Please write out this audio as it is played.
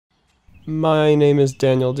My name is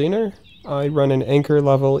Daniel Diener. I run an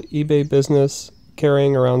anchor-level eBay business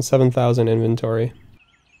carrying around 7,000 inventory.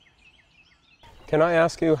 Can I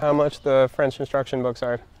ask you how much the French instruction books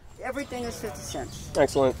are? Everything is 50 cents.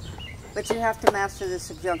 Excellent. But you have to master the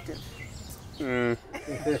subjunctive.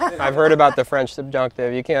 I've heard about the French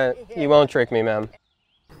subjunctive. You won't trick me, ma'am.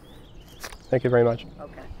 Thank you very much.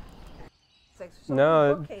 Okay.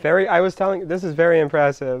 No, this is very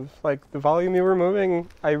impressive. Like the volume you were moving,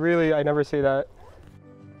 I never see that.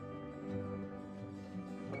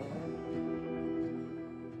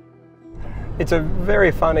 It's a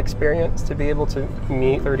very fun experience to be able to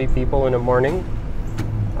meet 30 people in a morning.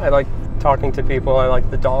 I like talking to people. I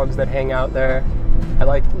like the dogs that hang out there. I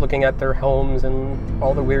like looking at their homes and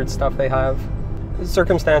all the weird stuff they have.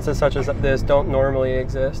 Circumstances such as this don't normally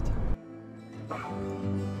exist.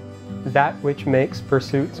 That which makes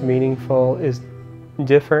pursuits meaningful is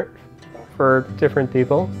different for different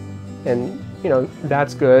people. And,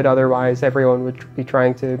 that's good. Otherwise, everyone would be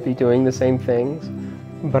trying to be doing the same things.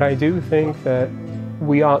 But I do think that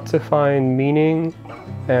we ought to find meaning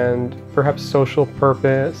and perhaps social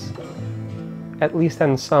purpose, at least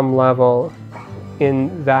on some level,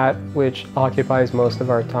 in that which occupies most of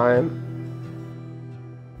our time.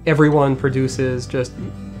 Everyone produces just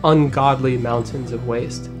ungodly mountains of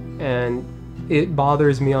waste, and it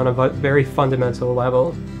bothers me on a very fundamental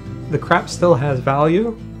level. The crap still has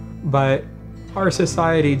value, but our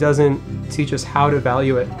society doesn't teach us how to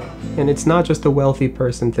value it. And it's not just a wealthy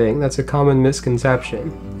person thing. That's a common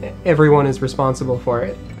misconception. Everyone is responsible for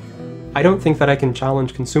it. I don't think that I can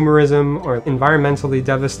challenge consumerism or environmentally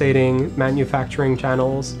devastating manufacturing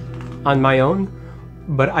channels on my own,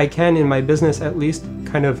 but I can in my business at least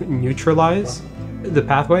kind of neutralize the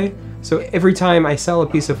pathway. So every time I sell a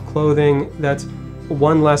piece of clothing, that's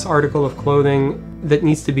one less article of clothing that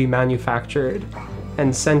needs to be manufactured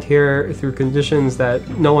and sent here through conditions that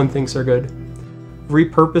no one thinks are good.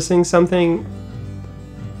 Repurposing something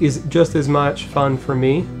is just as much fun for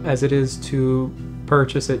me as it is to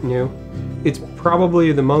purchase it new. It's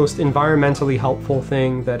probably the most environmentally helpful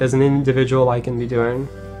thing that as an individual I can be doing.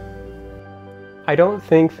 I don't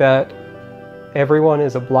think that everyone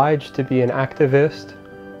is obliged to be an activist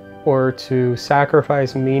or to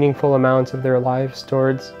sacrifice meaningful amounts of their lives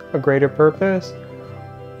towards a greater purpose,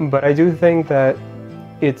 but I do think that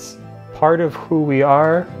it's part of who we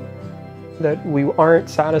are, that we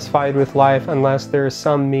aren't satisfied with life unless there is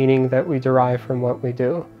some meaning that we derive from what we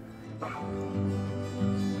do.